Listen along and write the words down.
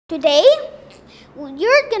Today,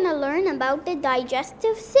 you're gonna learn about the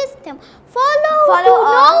digestive system. Follow to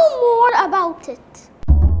know more about it.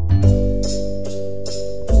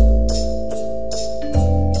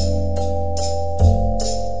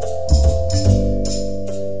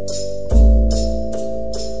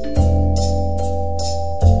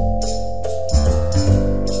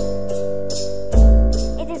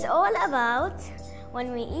 It is all about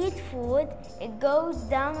when we eat food, it goes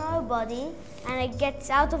down our body and it gets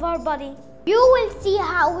out of our body. You will see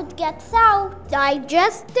how it gets out.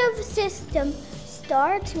 Digestive system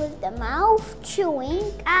starts with the mouth chewing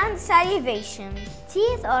And salivation.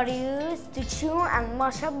 Teeth are used to chew and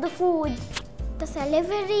mush up the food. The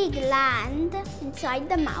salivary gland inside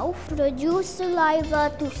the mouth produces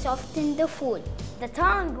saliva to soften the food. The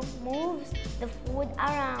tongue moves the food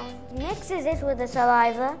around, mixes it with the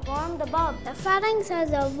saliva, forms the bulb. The pharynx has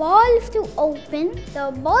a valve to open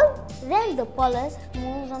the bulb Then the bolus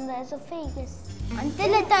moves on the esophagus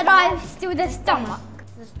until it arrives to the stomach.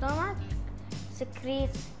 The stomach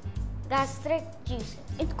secretes gastric juices.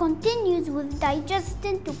 It continues with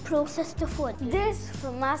digestion to process the food. This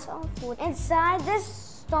mass of food inside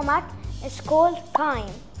this stomach is called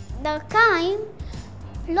chyme. The chyme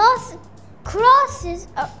crosses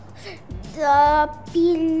the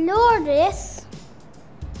pylorus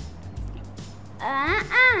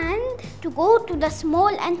and to go to the small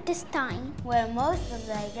intestine, where most of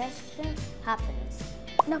the digestion happens.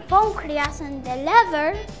 The pancreas and the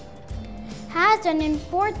liver has an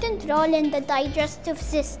important role in the digestive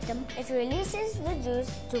system. It releases the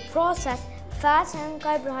juice to process fats and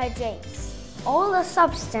carbohydrates. All the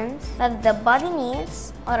substance that the body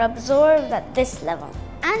needs are absorbed at this level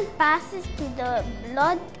And passes to the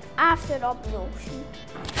blood after absorption.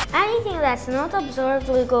 Anything that's not absorbed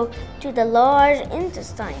will go to the large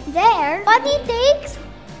intestine. There, body takes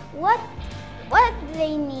what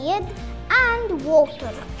they need and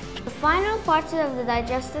water. The final parts of the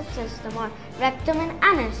digestive system are rectum and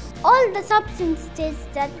anus. All the substances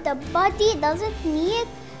that the body doesn't need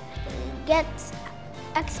gets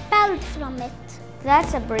expelled from it.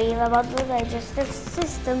 That's a brief about the digestive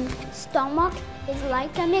system. Stomach is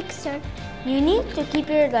like a mixer. You need to keep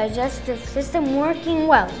your digestive system working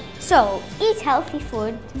well. So, eat healthy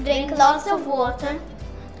food, Drink lots of water.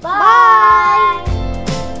 Bye!